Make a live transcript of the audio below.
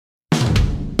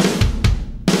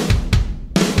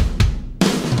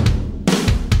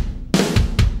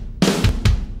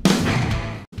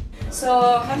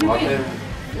So, have you been?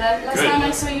 London. Last time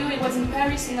I saw you, it was in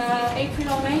Paris in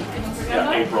April or May, I don't remember.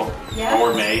 Yeah, April. Yeah.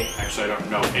 Or May. Actually, I don't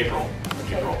know. April.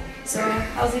 Okay. April. So,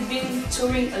 how's it been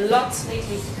touring a lot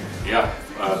lately? Yeah,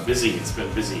 busy. It's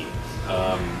been busy.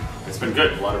 It's been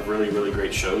good. A lot of really, really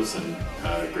great shows and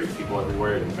great people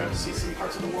everywhere. And we've got to see some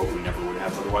parts of the world we never would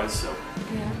have otherwise. So,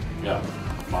 yeah.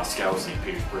 Moscow, St.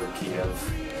 Petersburg, Kiev,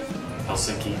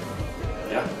 Helsinki.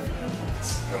 Yeah.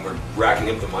 And we're racking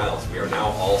up the miles. We are now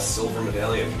all silver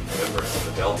medallion members of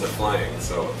the Delta flying.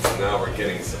 So now we're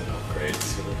getting some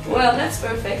upgrades. Well, that's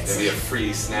perfect. Maybe a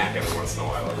free snack every once in a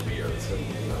while every year. So,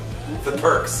 you know, the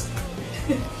perks.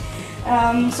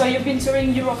 So you've been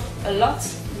touring Europe a lot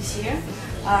this year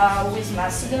with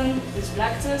Mastodon, with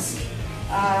Black Tusk.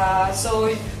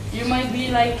 So you might be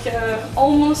like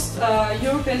almost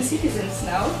European citizens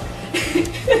now.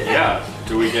 Yeah.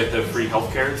 Do we get the free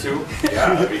healthcare too?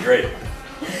 Yeah, that'd be great.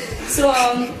 So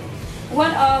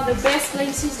what are the best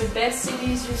places, the best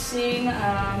cities you've seen,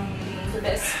 the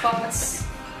best spots,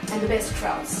 and the best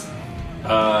crowds?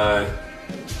 I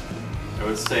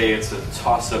would say it's a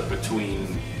toss-up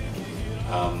between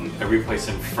every place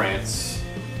in France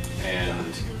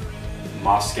and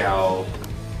Moscow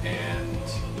and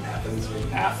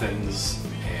Athens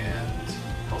and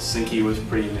Helsinki was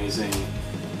pretty amazing.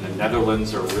 The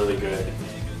Netherlands are really good.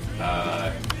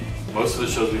 Most of the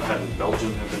shows we've had in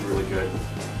Belgium have been really good.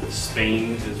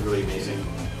 Spain is really amazing.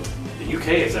 The UK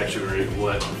is actually really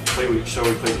good. The show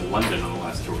we played in London on the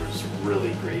last tour is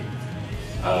really great.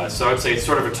 So I would say it's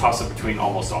sort of a toss-up between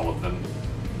almost all of them.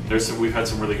 We've had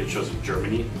some really good shows in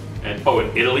Germany, and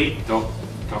in Italy. Don't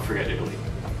forget Italy.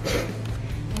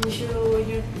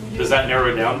 Does that narrow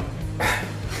it down?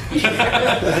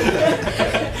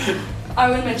 I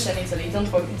will mention Italy.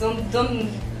 Don't.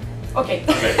 Okay.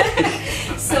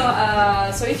 So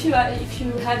if you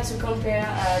had to compare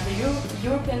the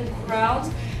European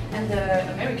crowd and the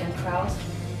American crowd,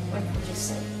 what would you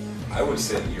say? I would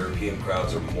say the European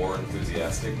crowds are more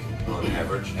enthusiastic on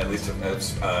average, at least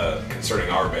as, concerning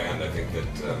our band. I think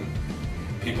that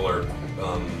people are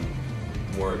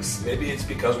more. Maybe it's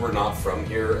because we're not from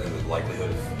here, and the likelihood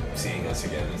of seeing us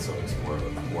again, and so it's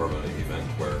more of an event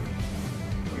where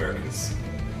Americans.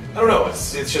 I don't know.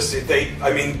 It's just they.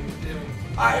 I mean,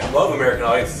 I love American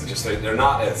audiences. It's just they're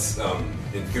not as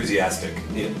enthusiastic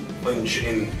in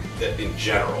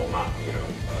general. Not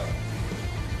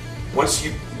once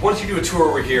you do a tour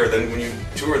over here, then when you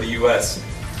tour the U.S.,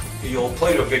 you'll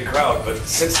play to a big crowd. But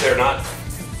since they're not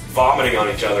vomiting on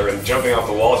each other and jumping off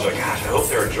the walls, you're like, gosh, I hope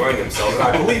they're enjoying themselves. And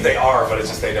I believe they are, but it's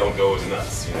just they don't go as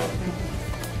nuts.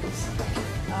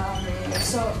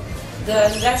 So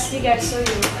the last gig I saw you,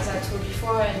 as I told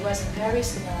before, it was in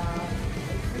Paris in April.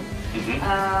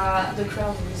 The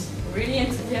crowd was really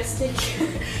enthusiastic.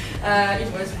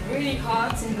 It was really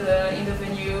hot in the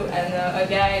venue, and a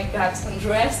guy got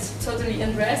undressed, totally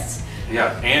undressed.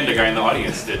 Yeah, and a guy in the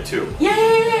audience did too. Yeah.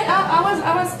 I was.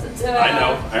 I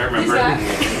know. I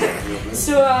remember.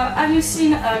 So, have you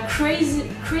seen a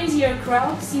crazier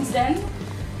crowd since then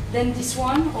than this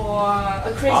one, or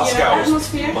a crazier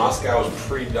atmosphere? Moscow was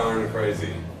pretty darn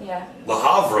crazy. Yeah. Le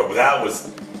Havre, that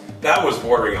was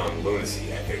bordering on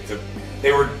lunacy. I think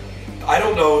they were. I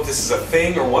don't know if this is a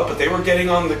thing or what, but they were getting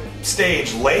on the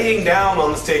stage, laying down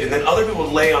on the stage, and then other people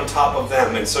would lay on top of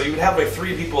them, and so you would have like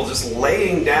three people just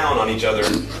laying down on each other.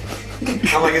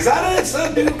 I'm like, is that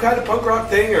a new kind of punk rock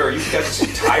thing, or are you guys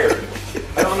just tired?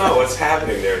 I don't know what's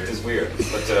happening there. It's just weird.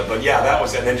 But yeah, that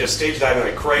was, and then just stage diving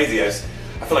like crazy. I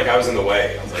feel like I was in the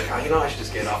way. I was like, I should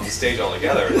just get off the stage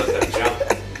altogether and let them jump.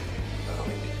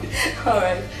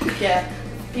 Alright, yeah.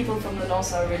 People from the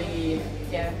north are really,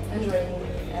 enjoying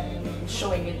and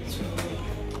showing it to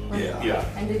you. Yeah.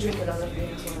 And they drink a lot of beer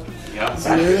as well. Yeah.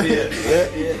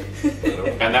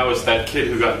 And that was that kid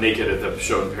who got naked at the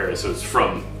show in Paris. So it's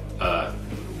from Le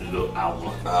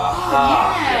Havre.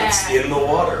 Yeah. It's in the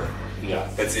water. Yeah.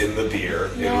 It's in the beer.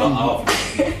 In Le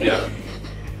Havre. Yeah.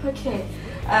 Okay.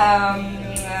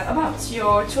 About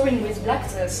your touring with Black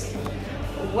Tusk,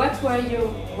 what are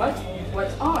your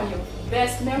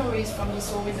best memories from this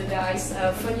tour with the guys?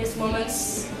 Funniest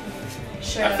moments?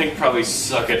 Sure. I think probably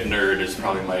Suck It Nerd is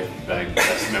probably my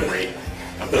best memory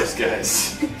of those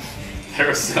guys. There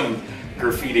was some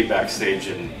graffiti backstage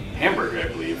in Hamburg, I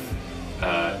believe.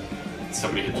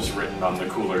 Somebody had just written on the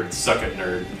cooler, "Suck It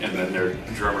Nerd," and then their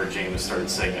drummer James started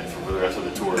saying it for the rest of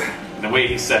the tour. And the way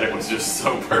he said it was just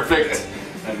so perfect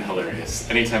and hilarious.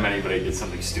 Anytime anybody did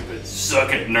something stupid,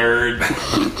 "Suck It Nerd."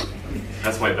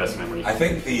 That's my best memory. I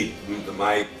think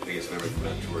my biggest memory from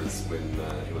that tour is when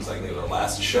it was like our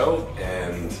last show,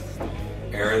 and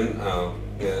Aaron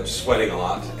Yeah, sweating a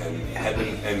lot, and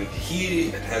he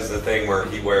has the thing where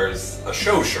he wears a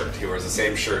show shirt. He wears the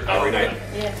same shirt every night.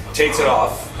 Yeah. Takes it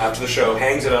off after the show,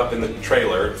 hangs it up in the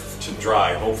trailer to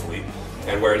dry, hopefully,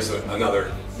 and wears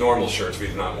another normal shirt so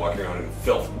he's not walking around in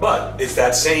filth. But it's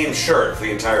that same shirt for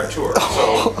the entire tour.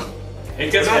 So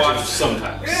it gets washed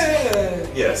sometimes.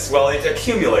 Yes. Well, it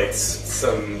accumulates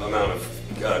some amount of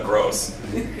gross.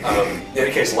 In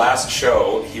any case, last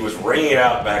show he was wringing it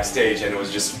out backstage, and it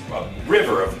was just a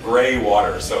river of gray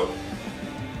water. So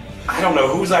I don't know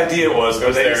whose idea it was. It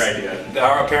was their idea.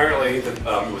 Apparently, it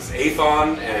was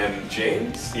Athon and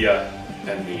James. Yeah,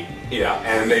 and me. Yeah,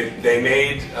 and they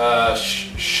made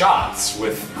shots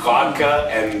with vodka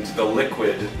and the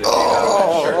liquid that came out of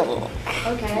that shirt.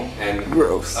 Okay. And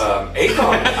gross.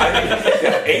 Athon,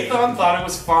 Athon thought it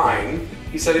was fine.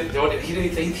 He said it.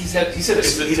 He said it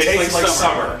tastes like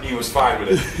summer. He was fine with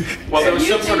it. Well, there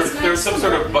was some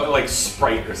sort of like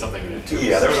Sprite or something in it too.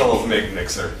 Yeah, there was a little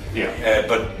mixer. Yeah.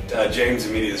 But James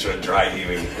immediately started dry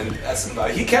heaving, and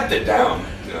he kept it down,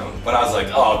 you know. But I was like,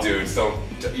 oh, dude, don't.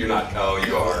 You're not. Oh,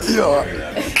 you are. You are.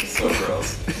 It's so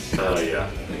gross. Oh yeah.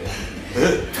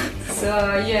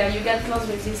 So yeah, you got close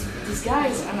with these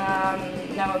guys, and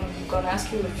now I'm gonna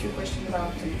ask you a few questions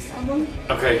about the next album.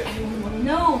 Okay. Everyone wanna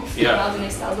know about the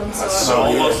next album, so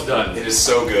Almost done. It is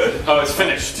so good. Oh, it's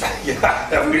finished.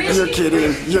 Yeah. Really? You're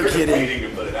kidding. You're kidding. Waiting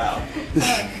to put it out.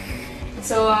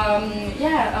 So are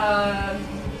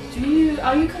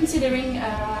you considering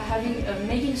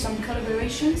making some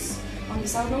collaborations on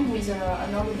this album with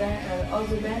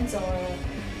other bands or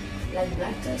like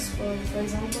Black Tusk, for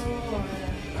example,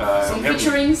 or some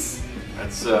featurings?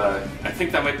 That's I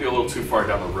think that might be a little too far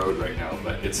down the road right now,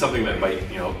 but it's something that might,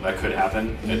 that could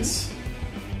happen. It's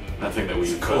nothing that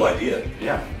It's a cool idea.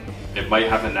 Yeah, it might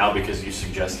happen now because you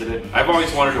suggested it. I've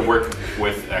always wanted to work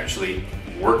with.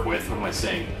 What am I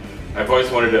saying? I've always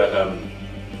wanted to.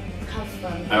 Have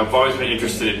fun. I've always been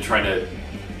interested in trying to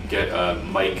get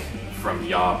Mike from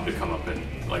Yom to come up and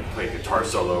like play a guitar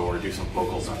solo or do some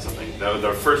vocals on something.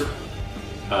 The first,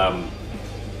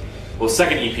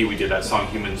 second EP we did, that song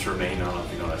 "Humans Remain." I don't know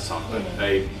if you know that song, but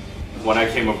when I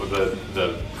came up with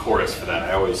the chorus for that,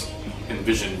 I always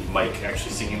envisioned Mike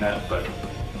actually singing that,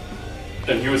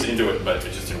 and he was into it, but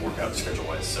it just didn't work out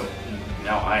schedule-wise. So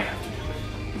now I have to do it.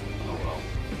 Oh well.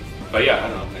 But yeah, I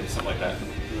don't know, maybe something like that.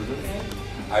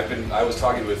 Okay. I was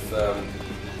talking with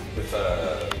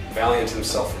Valiant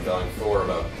himself from Valiant Thor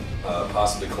about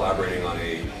possibly collaborating on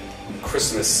a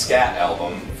Christmas scat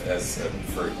album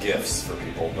for gifts for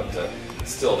people, but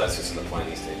still that's just in the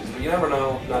planning stages. But you never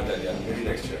know, not dead yet. Maybe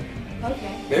next year.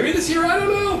 Okay. Maybe this year, I don't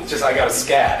know. Just I got to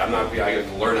scat. I got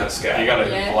to learn how to scat. You got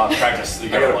a lot of practice. You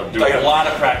got to do a lot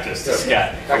of practice to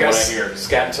scat. I got to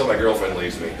scat until my girlfriend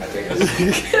leaves me. I think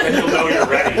and you'll know you're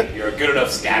ready. You're a good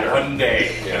enough scatter. One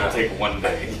day. Yeah. It'll take one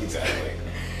day. Exactly.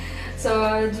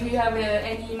 So do you have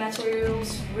any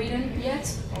materials written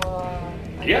yet? Or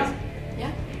Yeah.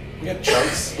 Yeah. We got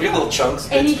chunks. We got little chunks.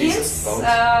 Any bits, hints pieces, bones.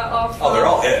 of? Oh, they're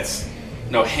all hits.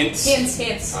 No, hints.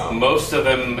 Hints. Oh. Most of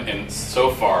them, and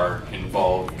so far,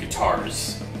 involve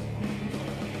guitars.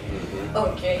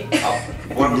 Okay.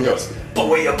 One of them goes,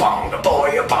 boy a bong,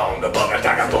 booga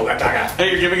taga. Hey,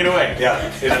 you're giving it away. Yeah.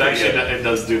 It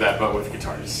does do that, but with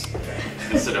guitars.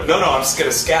 Instead of No, I'm just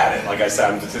gonna scat it. Like I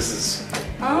said, this is.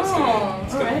 Oh,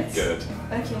 It's gonna alright. be good.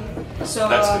 Okay. So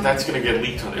that's gonna get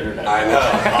leaked on the internet. I know.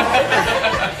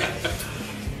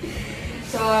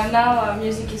 So now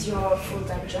music is your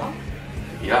full-time job.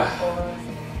 Yeah. Or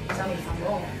tell me if I'm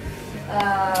wrong.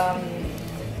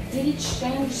 Did it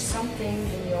change something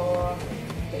in your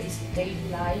daily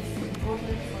life in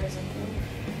Portland, for example?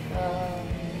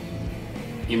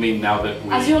 You mean now that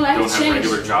we As your life don't have changed.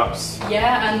 regular jobs?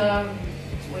 Yeah, and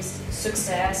with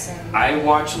success and. I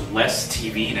watch less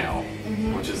TV now,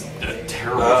 which is a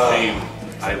terrible shame.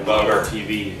 I love bummer.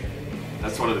 TV.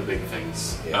 That's one of the big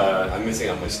things. Yeah, I'm missing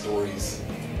out my stories.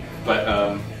 But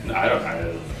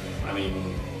I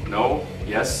mean, no,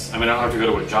 yes. I mean, I don't have to go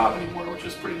to a job anymore, which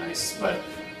is pretty nice. But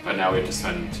now we have to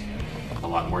spend a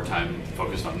lot more time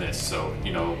focused on this. So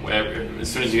as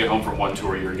soon as you get home from one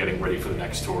tour, you're getting ready for the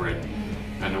next tour,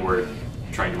 and we're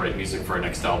trying to write music for our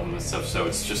next album and stuff. So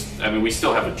it's just, I mean, we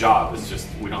still have a job. It's just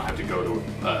we don't have to go to,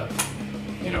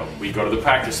 we go to the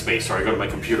practice space, or I go to my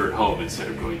computer at home instead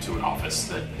of going to an office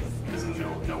that is in the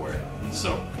middle of nowhere.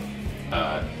 So,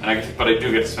 but I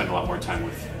do get to spend a lot more time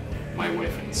with my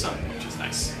wife and son, which is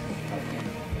nice.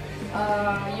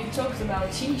 You talked about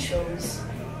TV shows.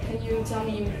 can you tell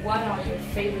me what are your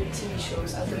favorite TV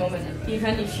shows at the moment?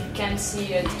 Even if you can't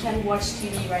see it, can't watch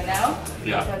TV right now.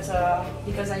 Yeah. But,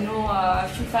 because I know a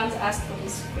few fans asked for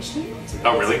this question.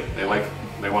 Oh, really? They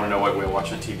want to know what we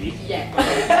watch on TV? Yeah.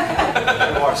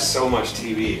 I watch so much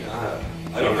TV.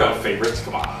 I don't know. Favorites?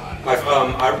 Come on.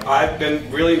 I've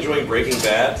been really enjoying Breaking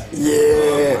Bad.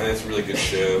 Yeah. It's a really good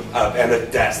show. And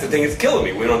that's the thing, it's killing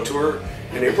me. We went on tour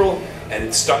in April, and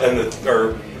it started,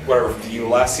 or whatever,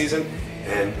 last season,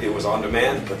 and it was on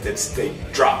demand, but they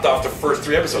dropped off the first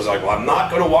 3 episodes. I was like, well, I'm not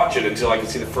going to watch it until I can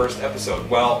see the first episode.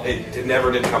 Well, it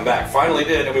never did come back. Finally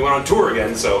did, and we went on tour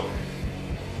again, so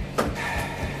I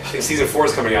think season 4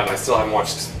 is coming out, and I still haven't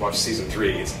watched season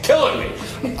 3. It's killing me.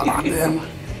 Don't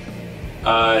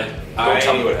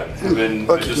tell me what happened.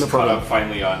 I just caught up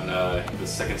finally on the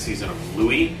 2nd season of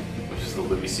Louis, which is the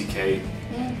Louis C.K.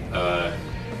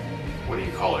 What do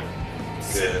you call it?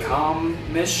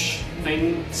 Sitcom-ish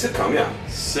thing? Sitcom, yeah.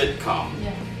 Sitcom.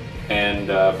 Yeah. And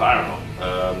but I don't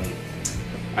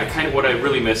know. What I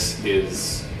really miss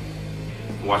is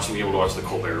being able to watch the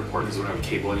Colbert Report, because we don't have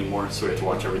cable anymore, so we have to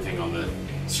watch everything on the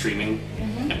streaming,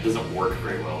 and it doesn't work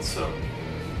very well. So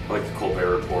I like the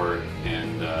Colbert Report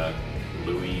and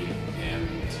Louis,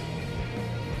 and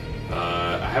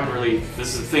I haven't really.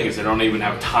 This is the thing, is I don't even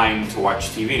have time to watch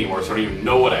TV anymore, so I don't even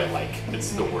know what I like.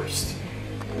 It's the worst.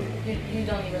 You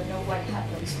don't even know what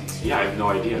happens. Yeah, I have no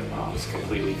idea. I'm just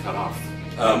completely cut off.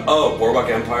 Boardwalk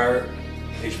Empire,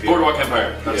 HBO. Boardwalk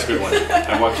Empire, that's a good one.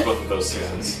 I watched both of those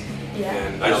seasons. Yeah.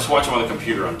 And I just watch them on the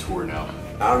computer on tour now.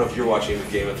 I don't know if you're watching the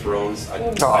Game of Thrones.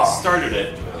 I started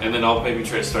it, and then I'll maybe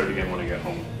try to start it again when I get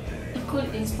home. It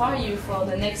could inspire you for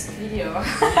the next video.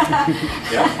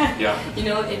 Yeah? Yeah. You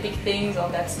know, epic things, all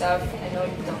that stuff. I know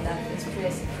you've done that with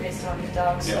prehistoric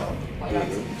dogs, so why not?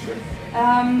 Sure.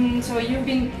 So you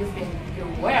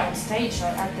were on stage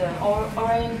at the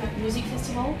Orion Music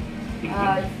Festival. You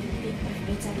did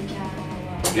Metallica.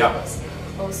 Yeah. That was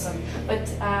awesome. But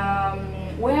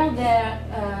were there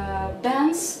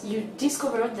bands you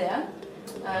discovered there,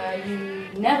 you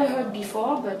never heard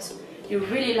before, but you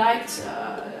really liked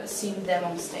seeing them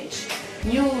on stage?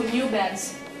 New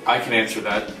bands. I can answer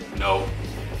that. No.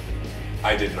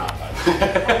 I did not.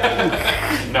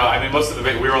 No, I mean, most of the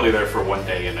we were only there for 1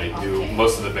 day, and I knew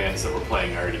most of the bands that were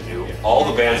playing. I already knew. All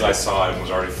the bands I saw and was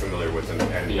already familiar with and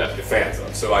fans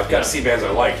of. So I've got to see bands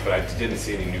I liked, but I didn't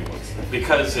see any new ones.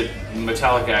 Because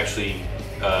Metallica actually,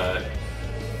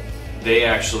 they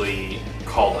actually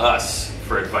called us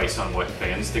for advice on what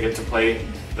bands to get to play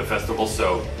the festival.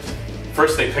 So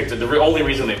first they picked it. The only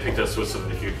reason they picked us was so that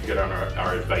they could get on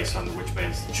our advice on which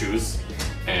bands to choose,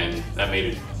 and that made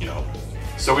it,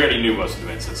 So we already knew most of the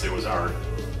bands since it was our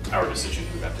decision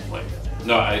who got to play.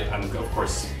 No, I'm of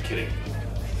course kidding.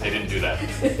 They didn't do that.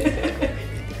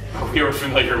 We were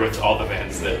familiar with all the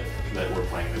bands that were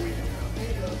playing that we knew.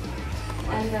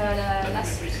 And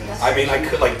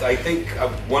I think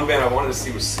one band I wanted to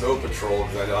see was Snow Patrol,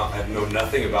 because I know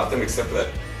nothing about them except for that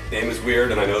name is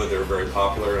weird, and I know that they're very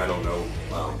popular, and I don't know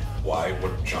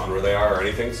what genre they are or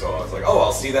anything. So I was like, oh,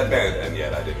 I'll see that band, and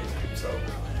yet I didn't. So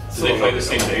did they play the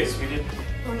same days we did?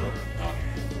 Oh no.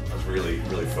 I was really,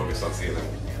 really focused on seeing them.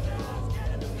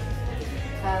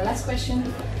 Last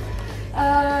question.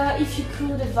 If you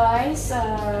could advise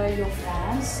your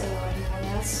fans or anyone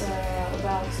else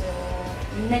about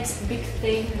next big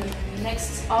thing, the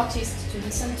next artist to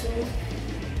listen to.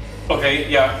 Okay,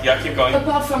 yeah, keep going.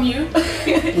 Apart from you.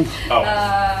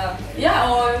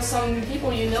 Or some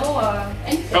people you know,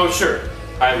 anything. Oh, sure.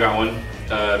 I've got one.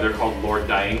 They're called Lord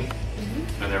Dying,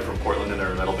 and they're from Portland, and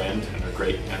they're a metal band, and they're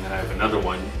great. And then I have another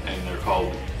one, and they're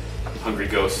called Hungry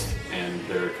Ghost, and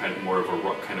they're kind of more of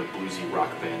a kind of bluesy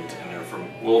rock band, and they're from,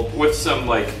 with some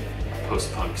like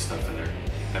post-punk stuff in there,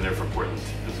 and they're from Portland.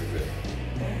 Those are good.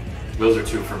 Those are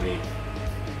 2 for me.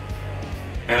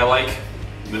 And I like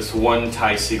this one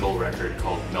Ty Segall record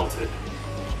called Melted.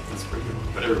 That's a pretty good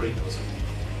one, but everybody knows it.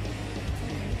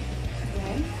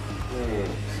 Okay.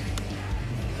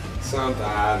 I don't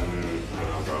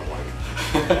know, I'll draw a blank.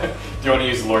 Do you want to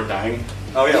use Lord Dying?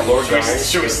 Oh yeah, Lord Dying.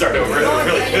 Should we start over? Lord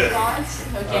Really Dying good. parts?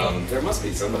 Okay. There must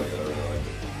be somebody that I really like.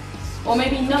 Or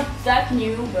maybe not that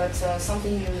new, but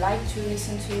something you like to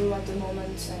listen to at the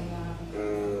moment.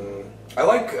 And I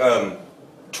like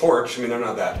Torch. I mean, they're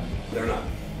not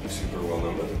super well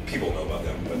known, but people know about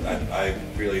them. But I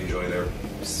really enjoy their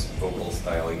vocal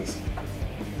stylings.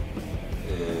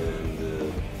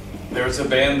 And there's a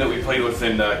band that we played with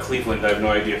in Cleveland. I have no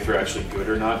idea if they're actually good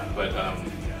or not, but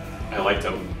I liked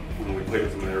them when we played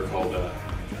with them. They were called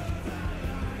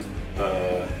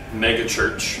Mega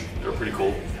Church. They were pretty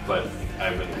cool, but I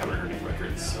haven't heard any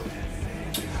records. So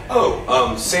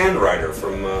Sand Rider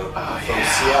from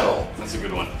Seattle. That's a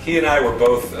good one. He and I were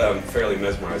both fairly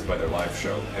mesmerized by their live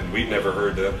show, and we'd never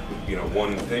heard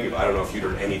one thing. I don't know if you'd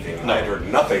heard anything. No. I'd heard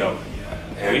nothing. No.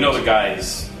 And we know the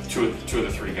guys, two of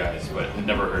the three guys, but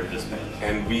never heard this band.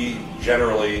 And we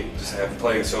generally just have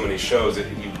playing so many shows that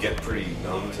you get pretty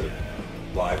numb to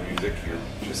live music.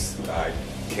 I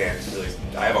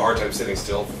have a hard time sitting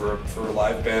still for a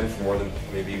live band for more than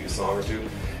maybe a song or two.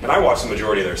 And I watched the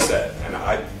majority of their set, and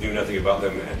I knew nothing about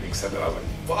them except that I was like,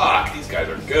 fuck, these guys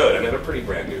are good. And they're pretty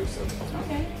brand new, so.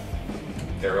 Okay.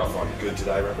 They're off on Good to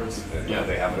Die Records, and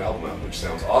they have an album out, which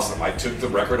sounds awesome. I took the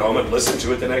record home and listened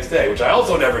to it the next day, which I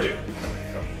also never do.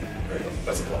 So, there you go.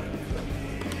 That's a plug.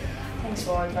 Thanks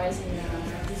for advising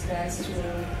these guys to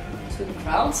the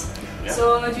crowd. Yeah.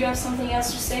 So, do you have something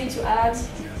else to say, to add?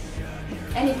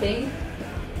 Anything?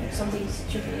 Something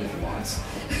stupid if you want.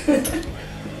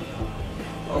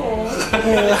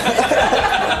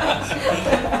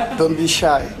 Don't be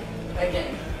shy.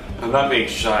 Okay. I'm not being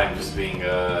shy. I'm just being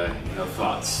no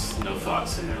thoughts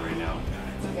in there right now.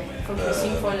 Okay.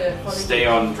 Focusing for the Stay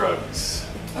on drugs.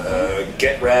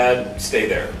 Get rad, stay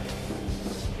there.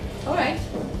 All right.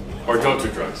 Or don't do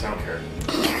drugs. I don't care.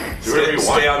 Do whatever you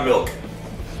want. Stay on milk.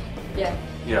 Yeah.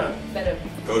 Yeah. Better.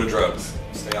 Go to drugs.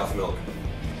 Stay off milk.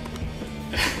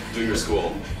 Do your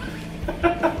school.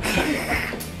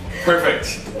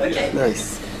 Perfect. Okay.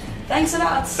 Nice. Thanks a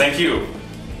lot. Thank you.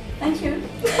 Thank you.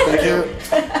 Thank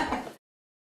you.